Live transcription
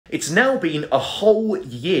It's now been a whole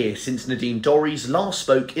year since Nadine Dorries last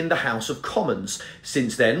spoke in the House of Commons.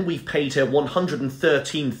 Since then, we've paid her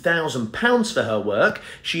 £113,000 for her work.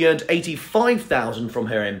 She earned £85,000 from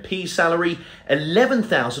her MP salary,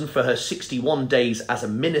 £11,000 for her 61 days as a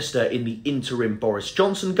minister in the interim Boris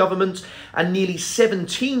Johnson government, and nearly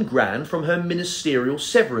 £17,000 from her ministerial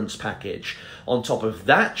severance package. On top of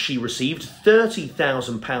that, she received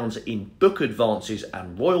 £30,000 in book advances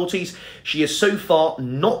and royalties. She has so far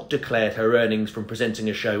not declared her earnings from presenting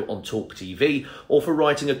a show on Talk TV or for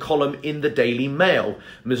writing a column in the Daily Mail.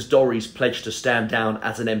 Ms Dorries pledged to stand down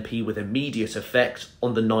as an MP with immediate effect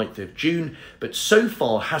on the 9th of June, but so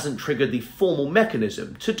far hasn't triggered the formal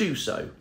mechanism to do so.